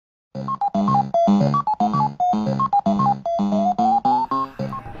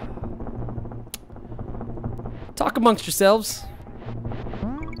Talk amongst yourselves.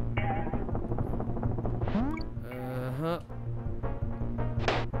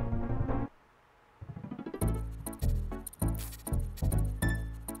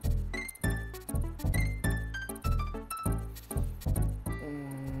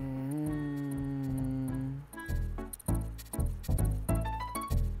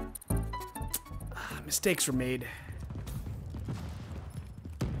 Mistakes were made.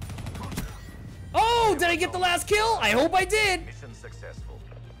 Oh, did I get the last kill? I hope I did. Mission successful.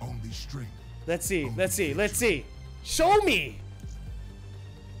 Only strength. Let's see. Let's see. Let's see. Show me.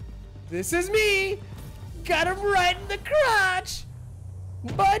 This is me. Got him right in the crotch.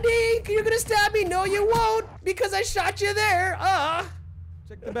 Buddy, you're gonna stab me. No, you won't, because I shot you there.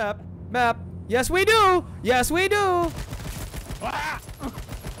 Check the map. Map. Yes, we do. Yes, we do. Ah!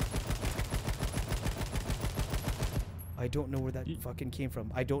 I don't know where that fucking came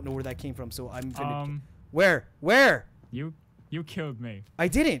from. I don't know where that came from, so I'm gonna... Where? Where? You killed me. I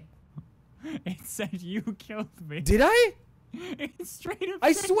didn't. It said you killed me. Did I? It's straight up.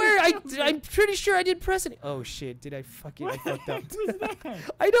 I swear, I'm pretty sure I did press it. Oh shit, did I fucking... I fucked up. What was that?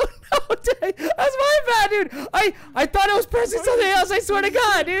 I don't know, that's my bad, dude. I thought I was pressing something else, I swear to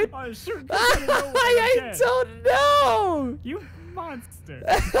God, dude. I sure I don't know. You monster.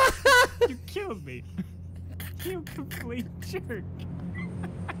 You killed me. You complete jerk.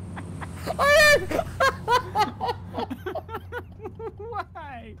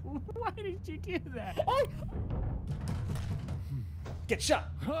 Why? Why did you do that? Get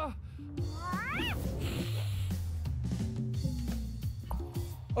shot.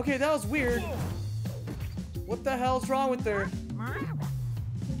 Okay, that was weird. What the hell's wrong with her?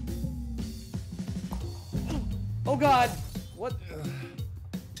 Oh God. What?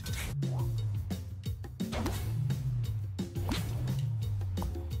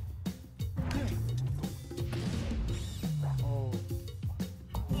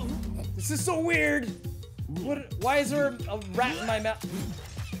 This is so weird. What? Why is there a rat in my mouth?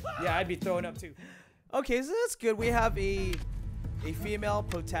 Yeah, I'd be throwing up too. Okay, so that's good. We have a female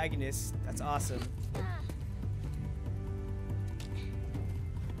protagonist. That's awesome.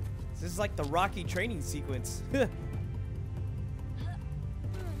 This is like the Rocky training sequence.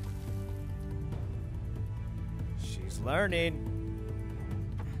 She's learning.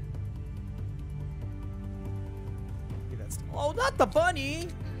 Oh, not the bunny.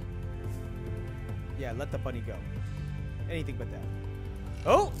 Yeah, let the bunny go. Anything but that.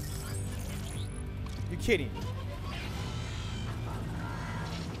 Oh! You're kidding.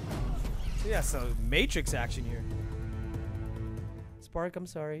 So yeah, so Matrix action here. Spark, I'm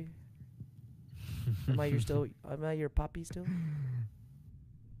sorry. Am I your poppy still?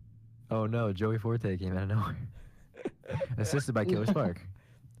 Oh no, Joey Forte came out of nowhere. Assisted by Killer Spark.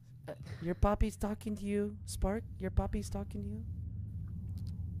 Your poppy's talking to you, Spark? Your poppy's talking to you?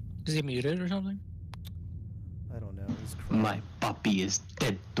 Is he muted or something? I don't know. My puppy is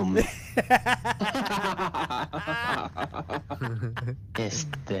dead to me.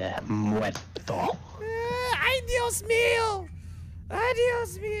 Este muerto. Ay, Dios mío! Ay,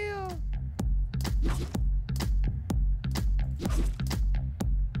 Dios mío!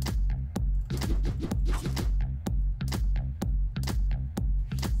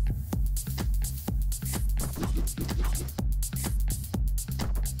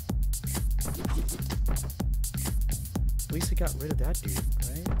 At least we got rid of that dude,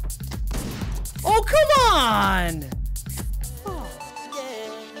 right? Oh, come on! Oh.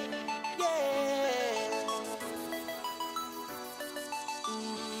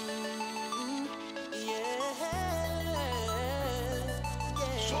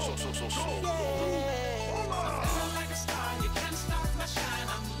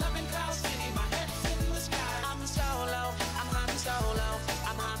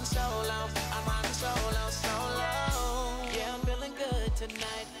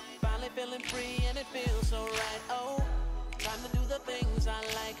 Tonight, finally feeling free and it feels so right. Oh, time to do the things I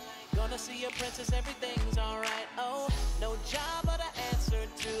like. Gonna see a princess, everything's alright. Oh, no job but an answer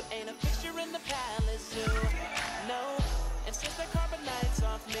to. Ain't a fixture in the palace zoo. No, and since the carbon nights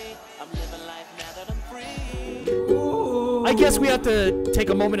off me, I'm living life now that I'm free. I guess we have to take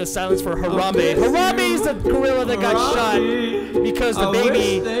a moment of silence for Harambe. Harambe is the gorilla that got shot because the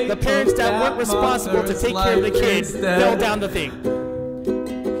baby, the parents that weren't responsible to take care of the kid, fell down the thing.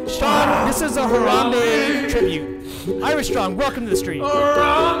 Strong, this is a Harambe tribute. Irish Strong, welcome to the stream.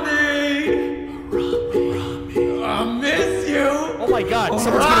 Harambe! I miss you! Oh my God,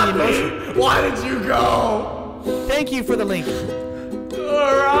 someone's getting emotional. Why did you go? Thank you for the link.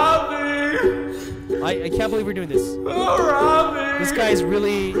 Harambe! I can't believe we're doing this. Harambe! This guy is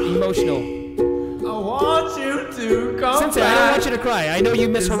really emotional. I want you to come Sensei, I don't want you to cry. I know you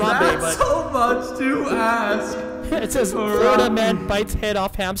miss Harambe, but so much to ask. it says Florida man bites head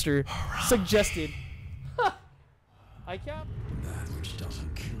off hamster. Suggested. I can't.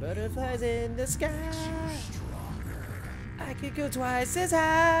 Butterflies in the sky. I could go twice as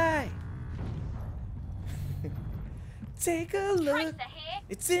high. Take a look.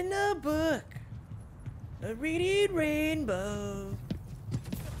 It's in the book. A reading rainbow.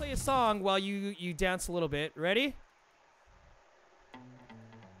 I'll play a song while you dance a little bit. Ready?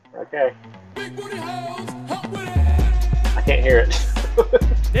 Okay. I can't hear it.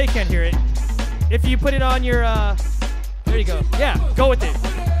 They can't hear it. If you put it on your there you go. Yeah, go with it.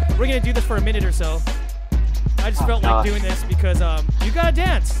 We're gonna do this for a minute or so. I just felt like doing this because you gotta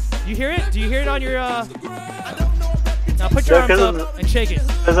dance. You hear it? Do you hear it on your Now put your arms up and shake it.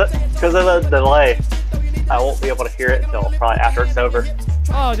 Because of the delay, I won't be able to hear it until probably after it's over.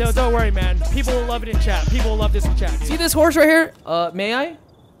 Oh, no, don't worry, man. People will love it in chat. People will love this in chat. Dude. See this horse right here? May I?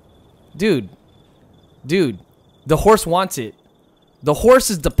 Dude, the horse wants it. The horse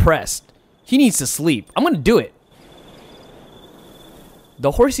is depressed. He needs to sleep. I'm gonna do it.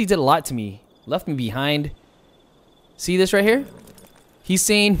 The horsey did a lot to me. Left me behind. See this right here? He's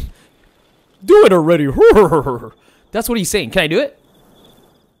saying, do it already. That's what he's saying. Can I do it?